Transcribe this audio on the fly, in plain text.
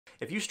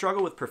If you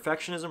struggle with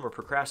perfectionism or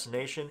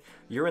procrastination,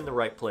 you're in the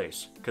right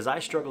place, because I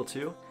struggle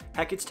too.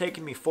 Heck, it's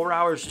taken me 4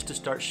 hours just to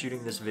start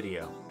shooting this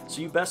video.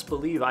 So you best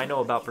believe I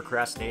know about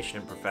procrastination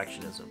and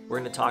perfectionism. We're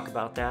going to talk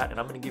about that, and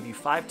I'm going to give you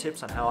 5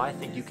 tips on how I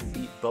think you can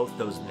beat both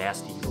those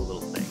nasty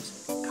little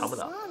things. Coming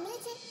up.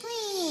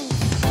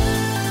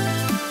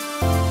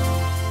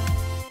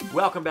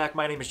 Welcome back,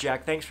 my name is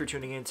Jack, thanks for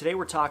tuning in. Today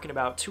we're talking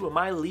about 2 of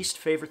my least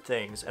favorite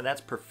things, and that's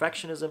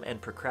perfectionism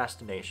and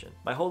procrastination.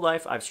 My whole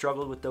life I've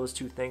struggled with those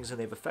 2 things, and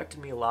they've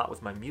affected me a lot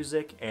with my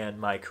music and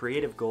my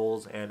creative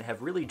goals, and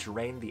have really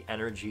drained the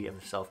energy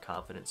and the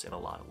self-confidence in a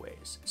lot of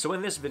ways. So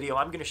in this video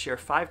I'm going to share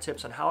 5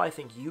 tips on how I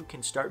think you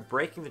can start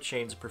breaking the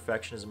chains of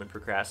perfectionism and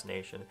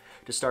procrastination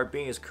to start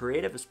being as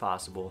creative as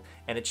possible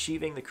and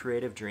achieving the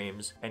creative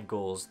dreams and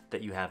goals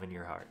that you have in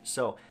your heart.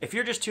 So if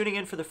you're just tuning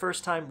in for the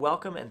first time,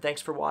 welcome and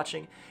thanks for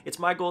watching. It's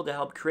my goal to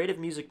help creative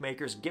music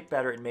makers get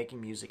better at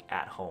making music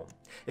at home.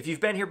 If you've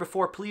been here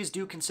before, please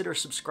do consider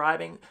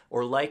subscribing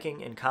or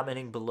liking and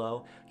commenting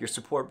below. Your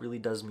support really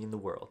does mean the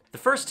world. The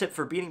first tip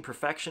for beating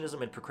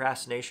perfectionism and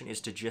procrastination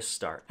is to just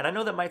start. And I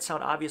know that might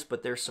sound obvious,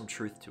 but there's some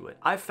truth to it.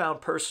 I've found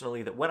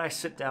personally that when I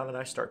sit down and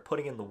I start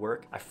putting in the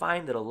work, I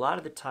find that a lot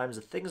of the times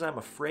the things I'm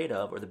afraid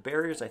of or the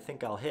barriers I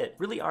think I'll hit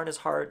really aren't as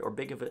hard or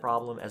big of a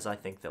problem as I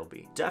think they'll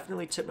be.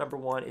 Definitely tip number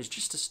 1 is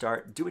just to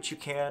start. Do what you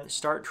can.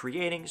 Start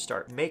creating,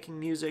 start making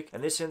music.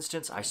 In this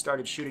instance, I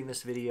started shooting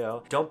this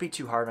video. Don't be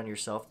too hard on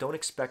yourself. Don't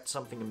expect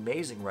something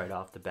amazing right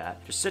off the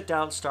bat. Just sit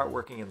down, start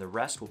working, and the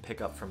rest will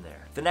pick up from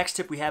there. The next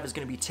tip we have is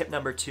going to be tip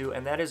number 2,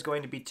 and that is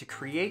going to be to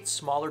create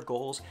smaller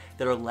goals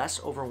that are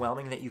less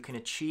overwhelming that you can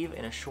achieve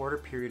in a shorter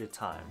period of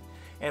time.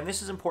 And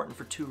this is important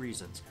for 2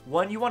 reasons.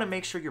 1, you want to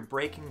make sure you're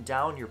breaking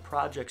down your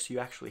project so you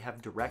actually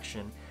have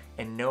direction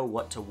and know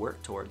what to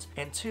work towards.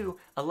 And 2,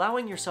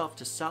 allowing yourself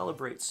to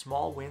celebrate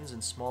small wins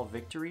and small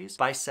victories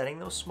by setting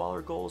those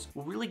smaller goals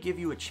will really give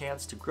you a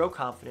chance to grow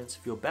confidence,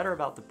 feel better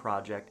about the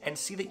project, and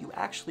see that you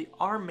actually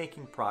are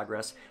making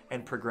progress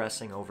and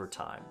progressing over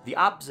time. The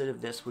opposite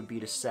of this would be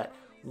to set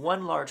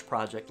one large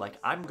project, like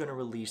I'm going to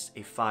release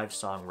a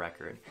 5-song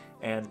record,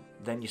 and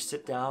then you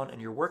sit down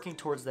and you're working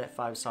towards that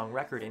 5-song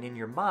record, and in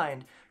your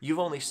mind you've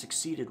only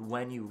succeeded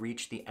when you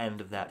reach the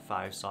end of that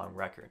 5-song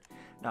record.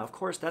 Now of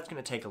course that's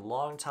going to take a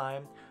long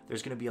time.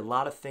 There's going to be a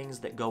lot of things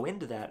that go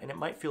into that, and it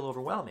might feel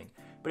overwhelming.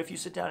 But if you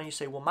sit down and you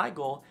say, well, my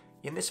goal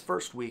in this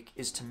first week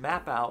is to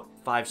map out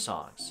 5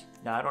 songs.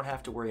 Now I don't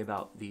have to worry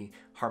about the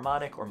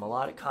harmonic or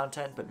melodic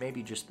content, but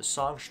maybe just the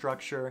song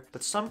structure,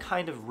 but some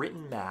kind of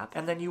written map,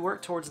 and then you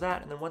work towards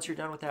that, and then once you're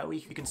done with that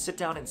week, you can sit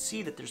down and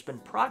see that there's been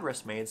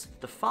progress made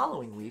the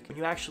following week when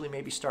you actually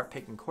maybe start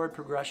picking chord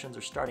progressions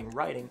or starting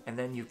writing, and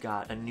then you've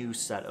got a new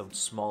set of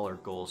smaller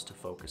goals to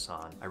focus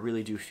on. I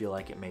really do feel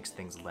like it makes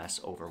things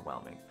less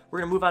overwhelming. We're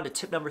going to move on to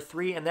tip number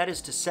 3, and that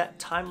is to set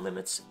time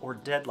limits or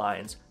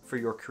deadlines for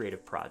your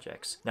creative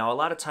projects. Now, a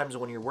lot of times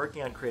when you're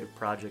working on creative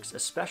projects,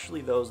 especially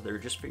those that are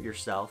just for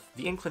yourself,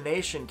 the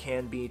inclination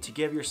can be to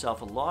give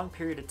yourself a long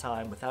period of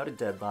time without a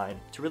deadline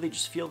to really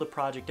just feel the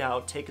project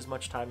out, take as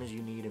much time as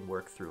you need, and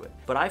work through it.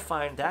 But I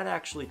find that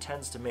actually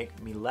tends to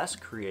make me less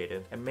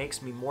creative and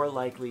makes me more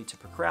likely to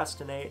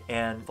procrastinate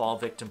and fall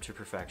victim to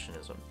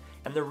perfectionism.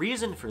 And the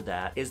reason for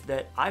that is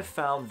that I've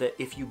found that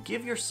if you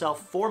give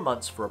yourself 4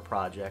 months for a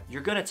project,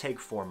 you're gonna take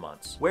 4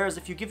 months. Whereas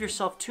if you give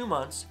yourself 2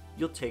 months,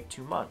 you'll take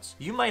 2 months.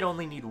 You might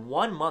only need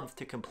 1 month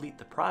to complete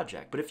the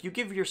project, but if you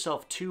give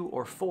yourself 2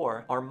 or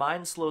 4, our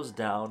mind slows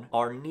down,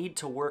 our need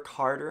to work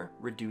harder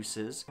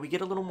reduces, we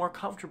get a little more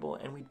comfortable,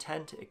 and we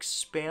tend to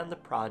expand the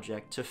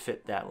project to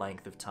fit that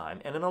length of time.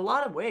 And in a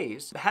lot of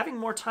ways, having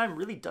more time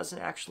really doesn't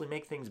actually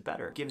make things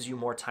better. It gives you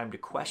more time to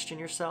question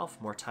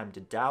yourself, more time to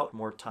doubt,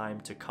 more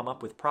time to come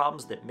up with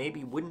problems that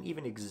maybe wouldn't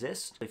even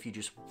exist if you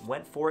just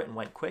went for it and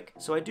went quick.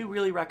 So I do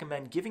really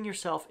recommend giving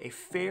yourself a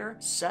fair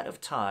set of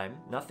time,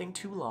 nothing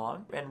too long,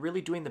 and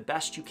really doing the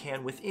best you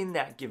can within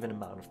that given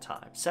amount of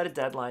time. Set a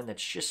deadline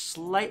that's just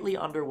slightly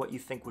under what you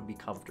think would be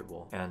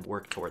comfortable and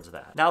work towards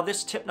that. Now,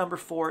 this tip number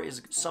 4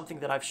 is something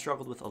that I've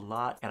struggled with a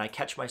lot, and I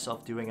catch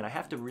myself doing, and I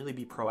have to really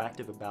be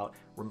proactive about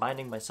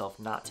reminding myself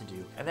not to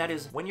do. And that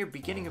is, when you're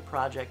beginning a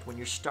project, when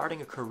you're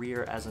starting a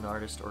career as an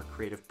artist or a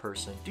creative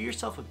person, do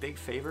yourself a big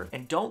favor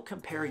and don't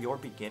compare your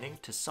beginning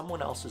to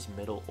someone else's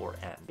middle or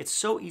end. It's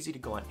so easy to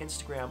go on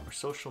Instagram or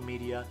social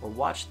media or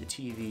watch the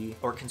TV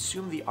or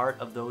consume the art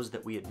of those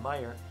that we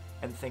admire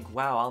and think,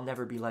 wow, I'll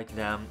never be like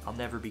them, I'll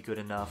never be good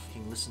enough.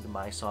 You can listen to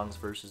my songs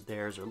versus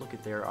theirs, or look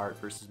at their art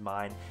versus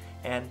mine,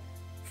 and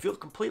feel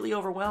completely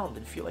overwhelmed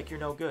and feel like you're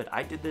no good.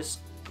 I did this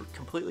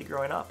completely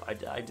growing up. I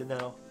did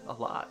that a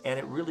lot, and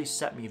it really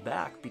set me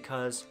back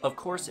because of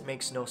course it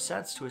makes no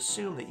sense to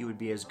assume that you would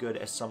be as good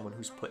as someone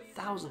who's put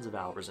thousands of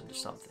hours into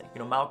something. You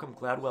know, Malcolm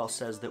Gladwell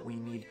says that we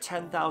need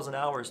 10,000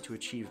 hours to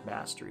achieve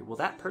mastery. Well,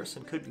 that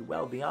person could be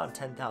well beyond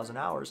 10,000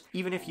 hours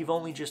even if you've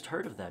only just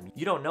heard of them.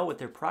 You don't know what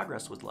their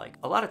progress was like.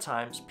 A lot of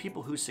times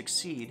people who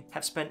succeed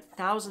have spent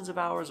thousands of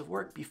hours of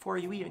work before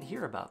you even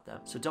hear about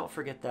them. So don't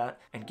forget that,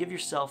 and give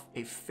yourself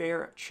a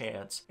fair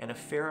chance and a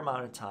fair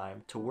amount of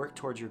time to work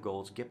towards your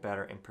goals, get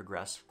better, and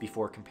progress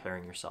before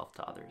comparing yourself yourself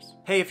to others.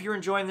 Hey, if you're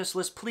enjoying this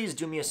list, please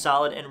do me a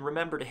solid and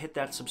remember to hit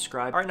that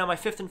subscribe. All right, now my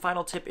fifth and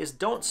final tip is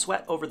don't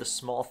sweat over the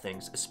small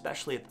things,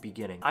 especially at the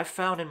beginning. I've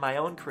found in my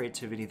own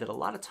creativity that a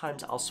lot of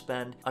times I'll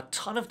spend a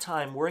ton of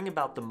time worrying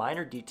about the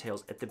minor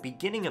details at the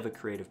beginning of a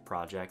creative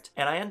project,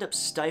 and I end up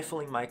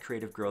stifling my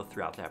creative growth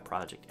throughout that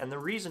project. And the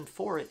reason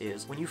for it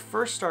is when you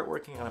first start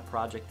working on a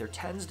project, there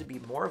tends to be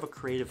more of a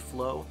creative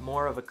flow,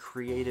 more of a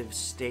creative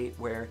state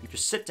where you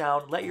just sit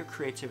down, let your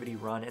creativity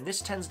run, and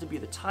this tends to be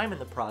the time in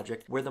the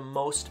project where the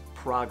most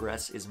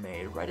progress is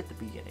made, right at the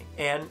beginning.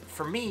 And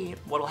for me,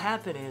 what'll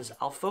happen is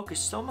I'll focus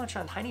so much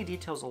on tiny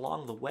details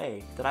along the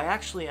way that I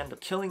actually end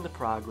up killing the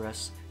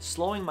progress,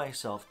 slowing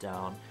myself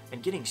down,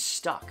 and getting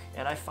stuck.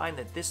 And I find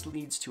that this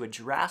leads to a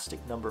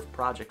drastic number of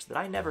projects that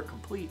I never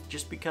complete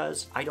just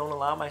because I don't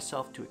allow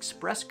myself to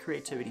express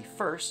creativity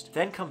first,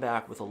 then come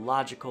back with a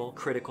logical,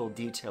 critical,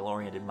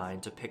 detail-oriented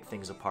mind to pick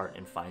things apart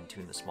and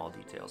fine-tune the small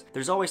details.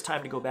 There's always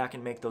time to go back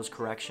and make those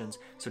corrections,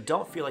 so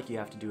don't feel like you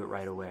have to do it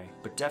right away.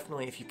 But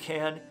definitely, if you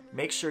can,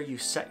 make sure you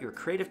set your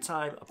creative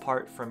time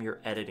apart from your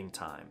editing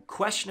time.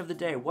 Question of the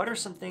day: what are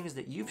some things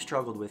that you've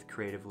struggled with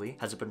creatively?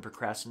 Has it been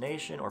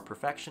procrastination or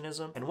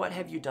perfectionism? And what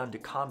have you done to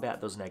combat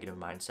those negative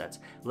mindsets?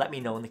 Let me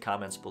know in the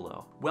comments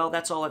below. Well,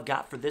 that's all I've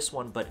got for this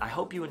one, but I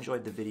hope you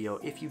enjoyed the video.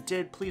 If you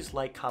did, please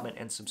like, comment,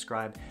 and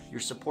subscribe. Your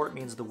support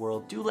means the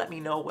world. Do let me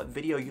know what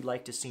video you'd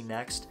like to see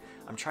next.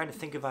 I'm trying to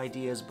think of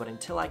ideas, but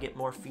until I get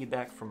more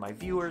feedback from my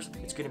viewers,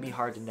 it's going to be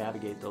hard to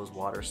navigate those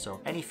waters.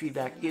 So any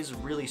feedback is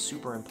really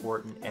super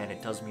important, and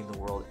it does mean the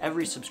world.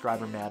 Every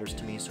subscriber matters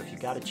to me, so if you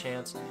got a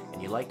chance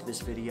and you liked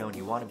this video and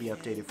you want to be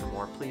updated for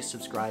more, please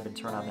subscribe and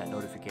turn on that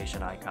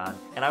notification icon.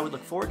 And I would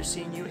look forward to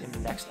seeing you in the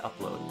next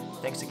upload.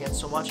 Thanks again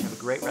so much. Have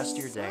a great rest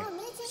of your day.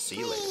 See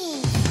you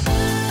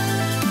later.